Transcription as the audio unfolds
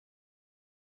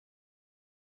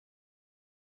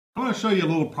I want to show you a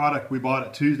little product we bought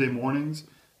at Tuesday mornings.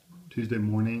 Tuesday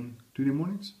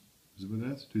mornings? Is it what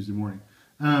it is? Tuesday morning.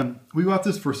 We bought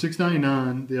this for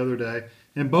 $6.99 the other day,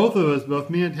 and both of us, both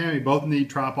me and Tammy, both need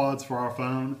tripods for our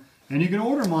phone. And you can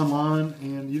order them online,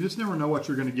 and you just never know what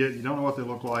you're going to get. You don't know what they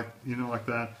look like, like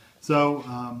that. So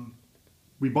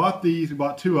we bought these. We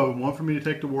bought two of them. One for me to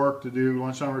take to work to do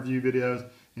lunchtime review videos,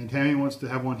 and Tammy wants to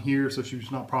have one here so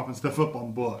she's not propping stuff up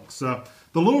on books. So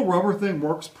the little rubber thing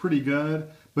works pretty good,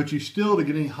 but you still, to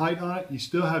get any height on it, you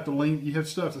still have to lean. You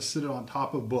still have to sit it on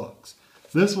top of books.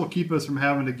 This will keep us from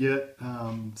having to get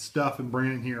stuff and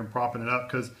bring it in here and propping it up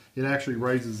because it actually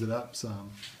raises it up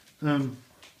some.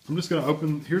 I'm just going to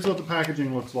open. Here's what the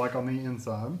packaging looks like on the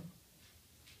inside.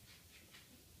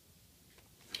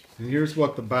 And here's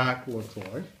what the back looks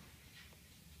like.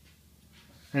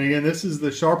 And again, this is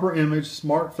the Sharper Image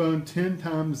Smartphone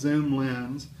 10x Zoom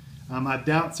Lens. I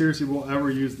doubt seriously we'll ever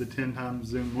use the 10x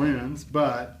Zoom lens,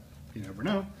 but you never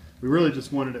know. We really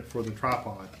just wanted it for the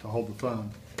tripod to hold the phone.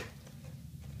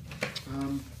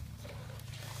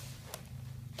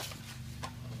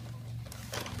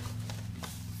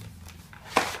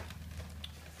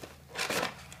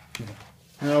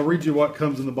 And I'll read you what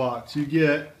comes in the box. You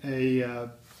get a,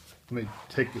 let me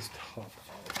take this top off.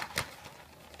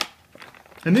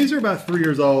 And these are about 3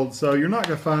 years old, so you're not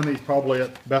going to find these probably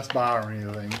at Best Buy or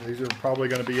anything. These are probably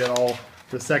going to be at all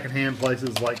the secondhand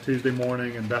places like Tuesday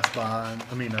Morning and Best Buy.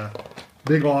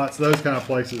 Big Lots, those kind of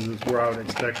places is where I would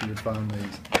expect you to find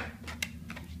these.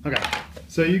 Okay,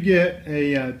 so you get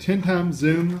a 10x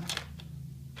zoom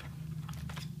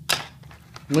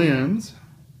lens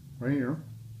right here.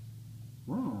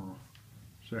 Oh,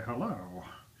 say hello.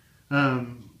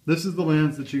 This is the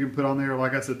lens that you can put on there.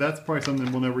 Like I said, that's probably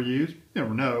something we'll never use. You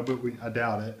never know, but I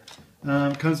doubt it.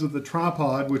 Comes with the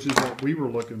tripod, which is what we were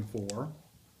looking for.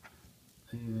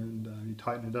 And you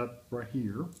tighten it up right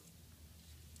here.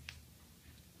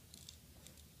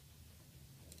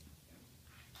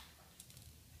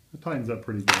 It tightens up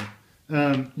pretty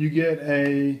good. You get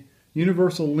a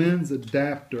universal lens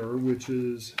adapter, which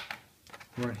is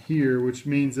right here, which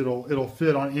means it'll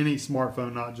fit on any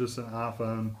smartphone, not just an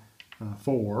iPhone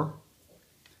 4.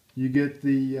 You get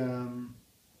the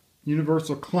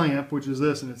universal clamp, which is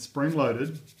this, and it's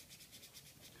spring-loaded.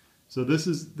 So this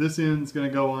end's going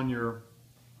to go on your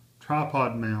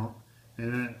tripod mount,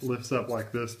 and then it lifts up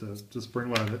like this to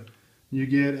spring-load it. You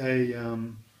get a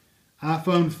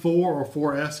iPhone 4 or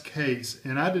 4S case,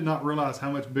 and I did not realize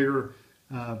how much bigger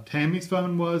Tammy's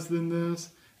phone was than this.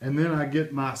 And then I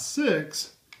get my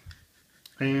 6,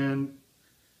 and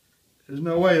there's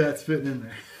no way that's fitting in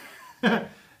there.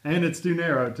 And it's too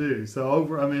narrow too. So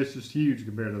it's just huge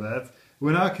compared to that.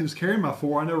 When I was carrying my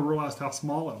 4, I never realized how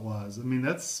small it was.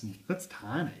 That's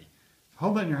tiny.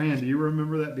 Hold that in your hand. Do you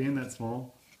remember that being that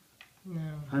small? No.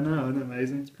 I know, isn't it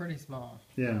amazing? It's pretty small.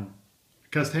 Yeah.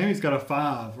 Because Tammy's got a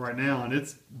 5 right now, and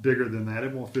it's bigger than that.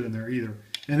 It won't fit in there either.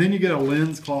 And then you get a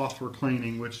lens cloth for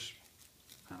cleaning, which,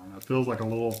 I don't know, it feels like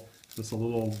just a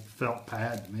little felt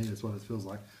pad to me. That's what it feels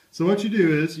like. So what you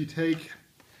do is you take,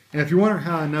 and if you're wondering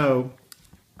how I know,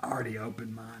 I already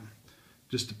opened mine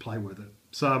just to play with it.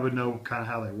 So I would know kind of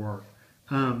how they work.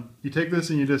 You take this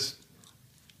and you just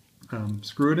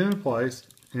screw it in place.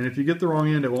 And if you get the wrong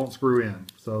end, it won't screw in.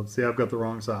 So see, I've got the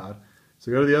wrong side.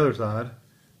 So go to the other side,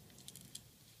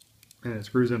 and it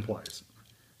screws in place.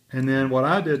 And then what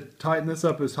I did, tighten this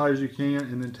up as tight as you can,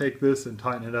 and then take this and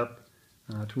tighten it up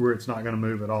to where it's not going to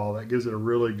move at all. That gives it a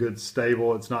really good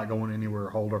stable, it's not going anywhere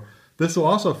holder. This will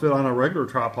also fit on a regular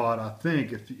tripod, I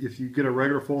think. If you get a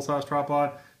regular full-size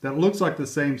tripod, that looks like the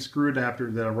same screw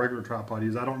adapter that a regular tripod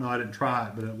uses. I don't know, I didn't try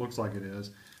it, but it looks like it is.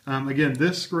 Again,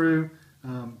 this screw,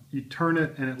 you turn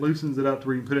it and it loosens it up to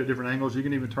where you can put it at different angles. You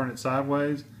can even turn it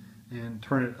sideways and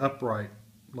turn it upright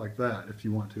like that if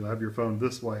you want to. Have your phone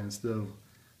this way instead of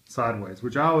sideways,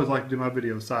 which I always like to do my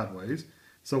videos sideways.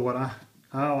 So what I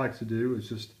like to do is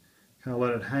just kind of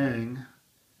let it hang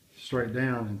straight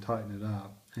down and tighten it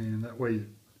up. And that way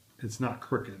it's not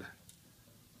crooked,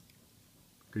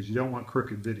 because you don't want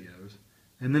crooked videos.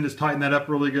 And then just tighten that up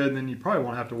really good, and then you probably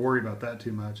won't have to worry about that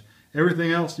too much.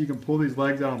 Everything else, you can pull these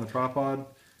legs out on the tripod,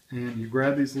 and you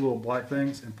grab these little black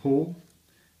things and pull,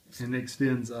 and it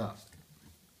extends up.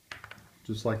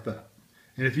 Just like that.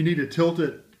 And if you need to tilt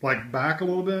it like back a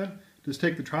little bit, just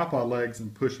take the tripod legs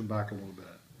and push them back a little bit.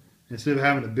 Instead of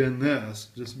having to bend this,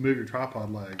 just move your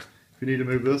tripod legs. If you need to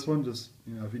move this one, just,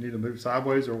 if you need to move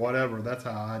sideways or whatever, that's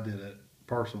how I did it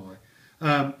personally.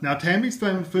 Now Tammy's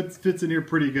phone fits in here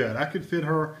pretty good. I could fit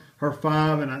her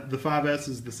 5, and the 5S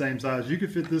is the same size. You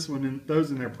could fit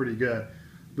those in there pretty good.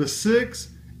 The 6,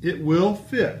 it will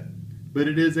fit, but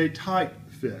it is a tight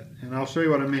fit. And I'll show you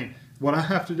what I mean. What I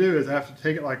have to do is I have to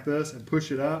take it like this and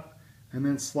push it up and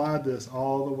then slide this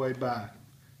all the way back,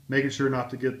 making sure not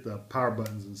to get the power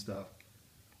buttons and stuff.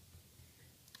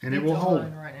 And it will hold.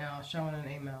 Right now, showing an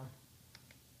email.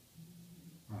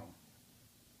 Oh,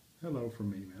 hello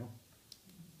from email.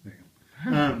 There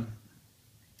you go.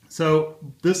 So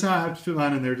this I have to fit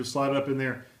mine in there, just slide it up in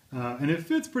there. And it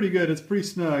fits pretty good. It's pretty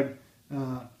snug.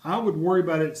 I would worry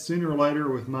about it sooner or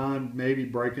later with mine maybe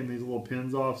breaking these little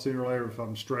pins off sooner or later if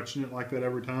I'm stretching it like that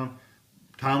every time.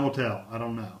 Time will tell. I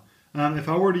don't know. If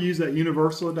I were to use that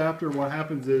universal adapter, what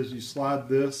happens is you slide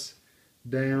this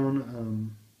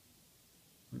down.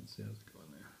 Let's see how it's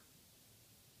going there.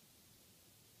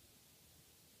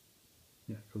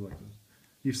 Yeah, it goes like this.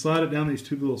 You slide it down these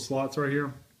two little slots right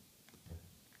here.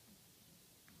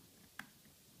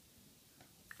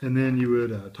 And then you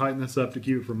would tighten this up to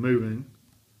keep it from moving.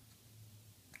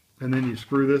 And then you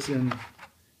screw this in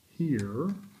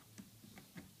here.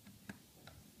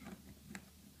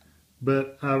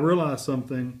 But I realized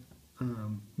something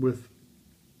with,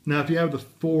 now if you have a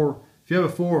 4 or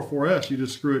 4S, you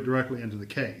just screw it directly into the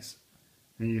case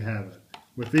and you have it.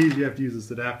 With these, you have to use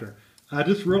this adapter. I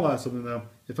just realized something though.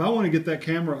 If I want to get that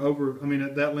camera over,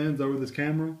 that lens over this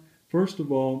camera, first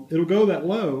of all, it'll go that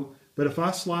low, but if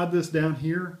I slide this down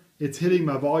here, it's hitting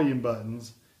my volume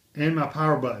buttons and my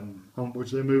power button,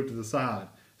 which they move to the side.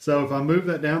 So if I move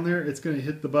that down there, it's going to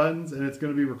hit the buttons and it's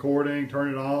going to be recording,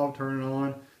 turn it off, turn it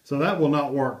on. So that will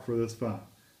not work for this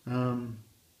phone.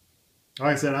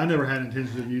 Like I said, I never had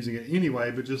intention of using it anyway,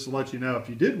 but just to let you know, if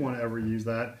you did want to ever use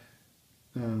that,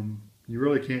 you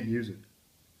really can't use it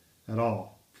at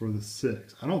all for the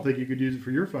 6. I don't think you could use it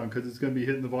for your phone because it's going to be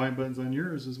hitting the volume buttons on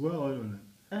yours as well, isn't it?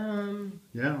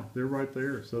 Yeah, they're right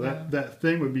there. So that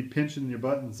thing would be pinching your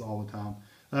buttons all the time.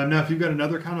 Now, if you've got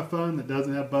another kind of phone that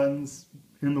doesn't have buttons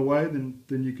in the way, then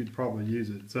you could probably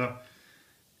use it. So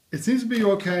it seems to be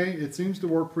okay. It seems to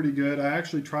work pretty good. I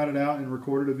actually tried it out and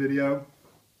recorded a video.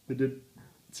 It did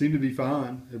seem to be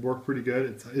fine. It worked pretty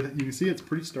good. You can see it's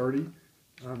pretty sturdy.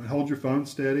 It holds your phone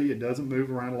steady. It doesn't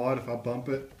move around a lot if I bump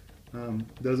it.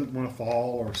 It doesn't want to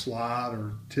fall or slide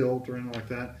or tilt or anything like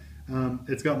that.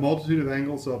 It's got a multitude of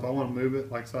angles, so if I want to move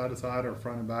it like side to side or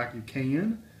front and back, you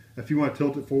can. If you want to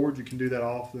tilt it forward, you can do that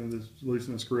off, and just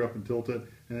loosen the screw up and tilt it,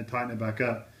 and then tighten it back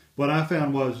up. What I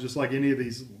found was, just like any of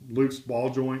these loose ball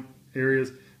joint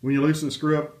areas, when you loosen the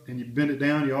screw up and you bend it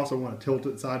down, you also want to tilt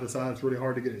it side to side. It's really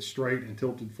hard to get it straight and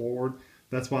tilted forward.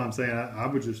 That's why I'm saying I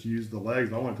would just use the legs.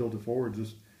 If I want to tilt it forward,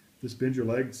 just bend your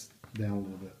legs down a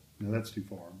little bit. Now that's too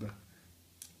far, but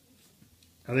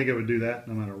I think I would do that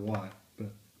no matter what.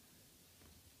 But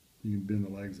you can bend the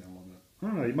legs down a little bit. I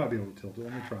don't know, you might be able to tilt it.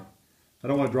 Let me try. I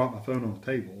don't want to drop my phone on the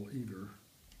table either.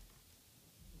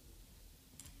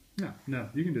 No,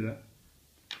 you can do that.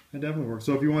 That definitely works.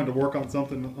 So if you wanted to work on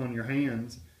something on your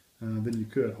hands, then you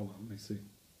could. Hold on, let me see.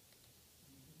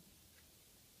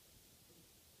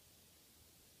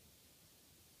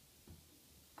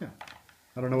 Yeah,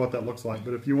 I don't know what that looks like,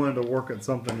 but if you wanted to work at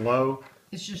something low.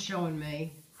 It's just showing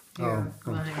me here,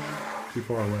 my hand. Too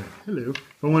far away. Hello.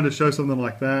 If I wanted to show something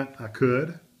like that, I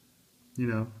could. You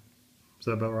know, is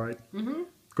that about right? Mm-hmm.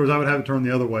 Of course, I would have it turned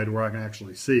the other way to where I can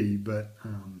actually see, but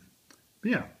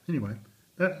yeah, anyway.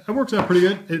 That works out pretty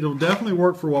good. It'll definitely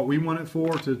work for what we want it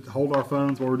for, to hold our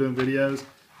phones while we're doing videos,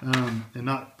 and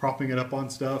not propping it up on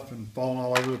stuff and falling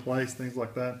all over the place, things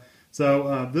like that.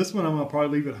 So this one I'm going to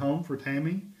probably leave at home for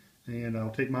Tammy, and I'll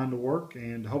take mine to work,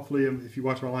 and hopefully if you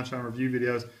watch my lunchtime review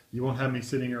videos, you won't have me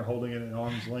sitting here holding it at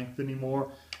arm's length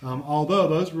anymore. Although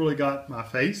those really got my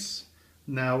face.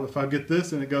 Now if I get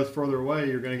this and it goes further away,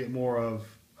 you're going to get more of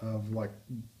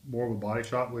more of a body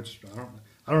shot, which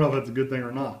I don't know if that's a good thing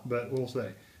or not, but we'll see.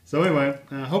 So anyway,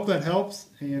 I hope that helps.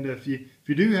 And if you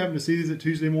do happen to see these at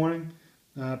Tuesday morning,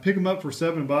 pick them up for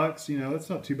 $7. You know, that's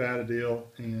not too bad a deal.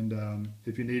 And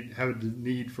if you have a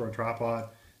need for a tripod,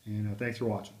 and thanks for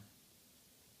watching.